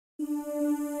Hey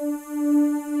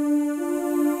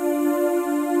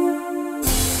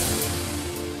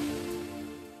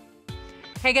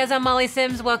guys, I'm Molly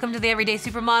Sims. Welcome to the Everyday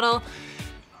Supermodel.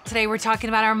 Today we're talking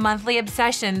about our monthly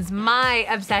obsessions, my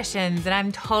obsessions, and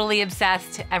I'm totally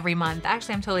obsessed every month.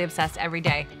 Actually, I'm totally obsessed every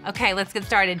day. Okay, let's get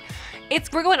started.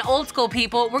 We're going old school,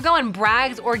 people. We're going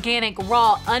Bragg's Organic,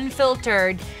 Raw,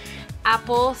 Unfiltered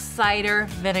Apple Cider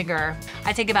Vinegar.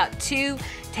 I take about 2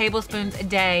 tablespoons a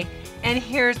day, and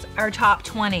here's our top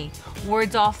 20.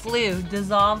 Wards off flu,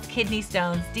 dissolves kidney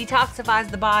stones, detoxifies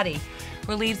the body,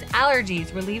 relieves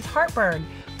allergies, relieves heartburn,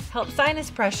 helps sinus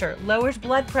pressure, lowers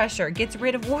blood pressure, gets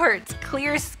rid of warts,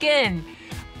 clears skin.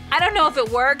 I don't know if it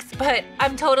works, but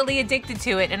I'm totally addicted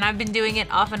to it, and I've been doing it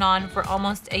off and on for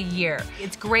almost a year.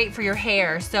 It's great for your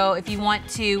hair, so if you want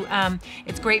to,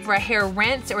 it's great for a hair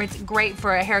rinse, or it's great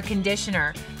for a hair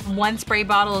conditioner. 1 spray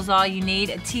bottle is all you need,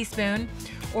 a teaspoon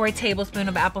or a tablespoon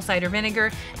of apple cider vinegar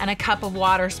and a cup of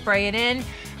water. Spray it in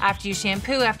after you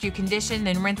shampoo, after you condition,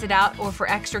 then rinse it out, or for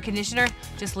extra conditioner,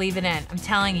 just leave it in. I'm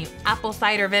telling you, apple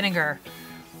cider vinegar.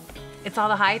 It's all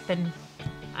the hype, and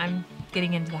I'm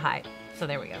getting into the hype. So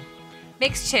there we go.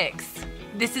 Mixed Chicks.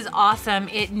 This is awesome.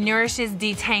 It nourishes,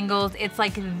 detangles. It's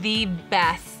like the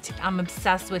best. I'm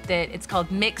obsessed with it. It's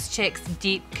called Mixed Chicks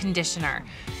Deep Conditioner.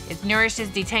 It nourishes,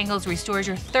 detangles, restores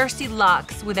your thirsty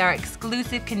locks with our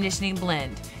exclusive conditioning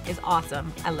blend. It's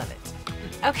awesome. I love it.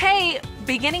 Okay,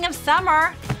 beginning of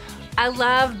summer. I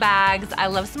love bags. I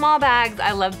love small bags.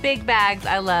 I love big bags.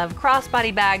 I love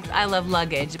crossbody bags. I love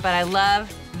luggage, but I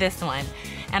love this one.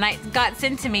 And it got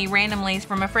sent to me randomly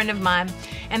from a friend of mine,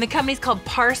 and the company's called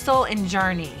Parcel and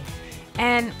Journey.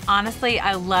 And honestly,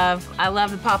 I love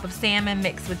the pop of salmon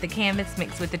mixed with the canvas,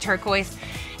 mixed with the turquoise,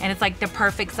 and it's like the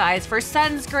perfect size for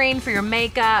sunscreen, for your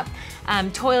makeup,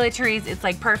 toiletries. It's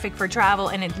like perfect for travel,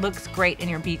 and it looks great in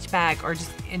your beach bag or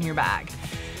just in your bag.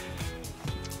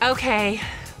 Okay,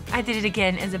 I did it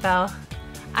again, Isabel.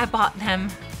 I bought them,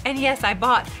 and yes, I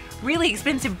bought really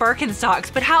expensive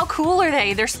Birkenstocks, but how cool are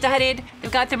they? They're studded,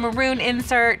 they've got the maroon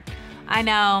insert. I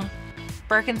know,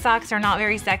 Birkenstocks are not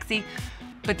very sexy,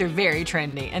 but they're very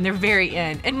trendy, and they're very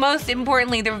in. And most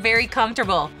importantly, they're very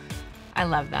comfortable. I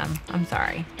love them. I'm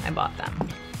sorry, I bought them.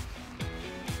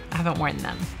 I haven't worn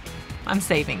them. I'm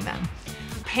saving them.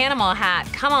 Panama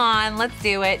hat, come on, let's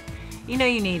do it. You know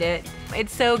you need it.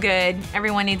 It's so good.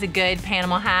 Everyone needs a good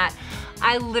Panama hat.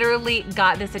 I literally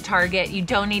got this at Target. You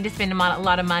don't need to spend a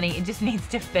lot of money. It just needs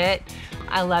to fit.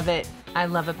 I love it. I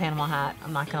love a Panama hat,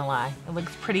 I'm not gonna lie. It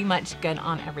looks pretty much good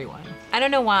on everyone. I don't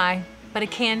know why, but a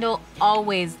candle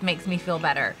always makes me feel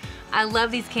better. I love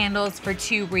these candles for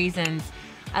 2 reasons.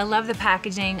 I love the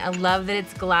packaging. I love that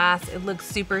it's glass. It looks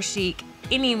super chic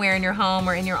anywhere in your home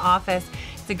or in your office.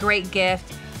 It's a great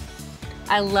gift.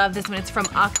 I love this one. It's from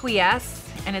Acquiesce,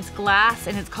 and it's glass,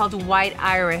 and it's called White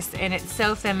Iris, and it's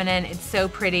so feminine, it's so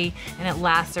pretty, and it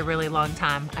lasts a really long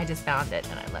time. I just found it,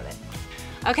 and I love it.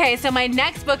 Okay, so my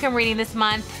next book I'm reading this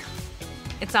month,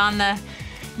 it's on the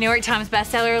New York Times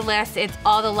bestseller list. It's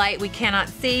All the Light We Cannot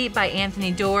See by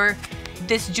Anthony Doerr.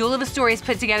 This jewel of a story is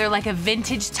put together like a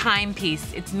vintage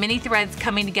timepiece. Its many threads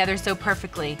coming together so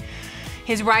perfectly.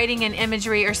 His writing and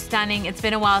imagery are stunning. It's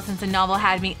been a while since a novel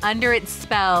had me under its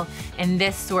spell in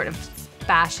this sort of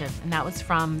fashion, and that was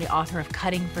from the author of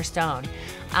Cutting for Stone.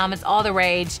 It's all the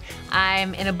rage.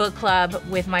 I'm in a book club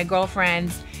with my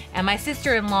girlfriends and my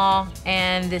sister-in-law,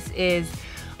 and this is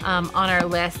on our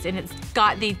list, and it's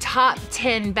got the top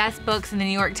 10 best books in the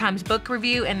New York Times Book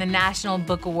Review and the National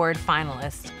Book Award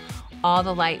finalist. All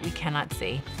the Light We Cannot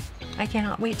See. I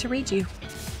cannot wait to read you.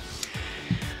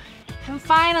 And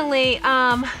finally,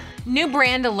 new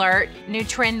brand alert, new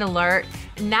trend alert.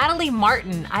 Natalie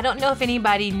Martin. I don't know if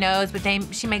anybody knows, but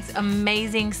she makes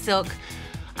amazing silk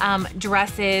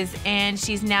dresses, and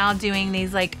she's now doing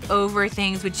these like over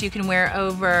things which you can wear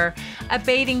over a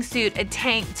bathing suit, a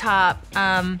tank top.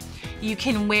 You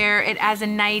can wear it as a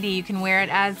nightie. You can wear it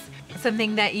as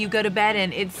something that you go to bed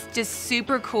in. It's just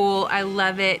super cool. I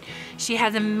love it. She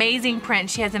has amazing print.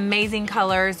 She has amazing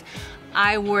colors.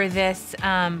 I wore this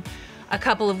a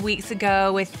couple of weeks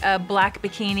ago with a black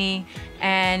bikini,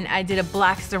 and I did a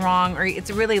black sarong, or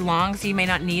it's really long, so you may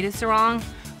not need a sarong,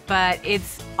 but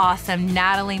it's awesome.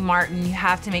 Natalie Martin, you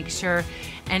have to make sure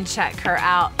and check her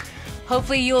out.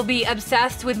 Hopefully you will be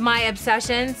obsessed with my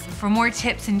obsessions. For more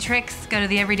tips and tricks, go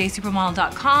to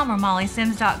theeverydaysupermodel.com or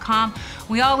mollysims.com.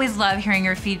 We always love hearing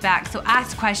your feedback, so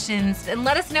ask questions and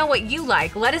let us know what you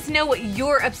like. Let us know what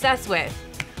you're obsessed with.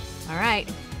 All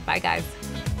right, bye guys.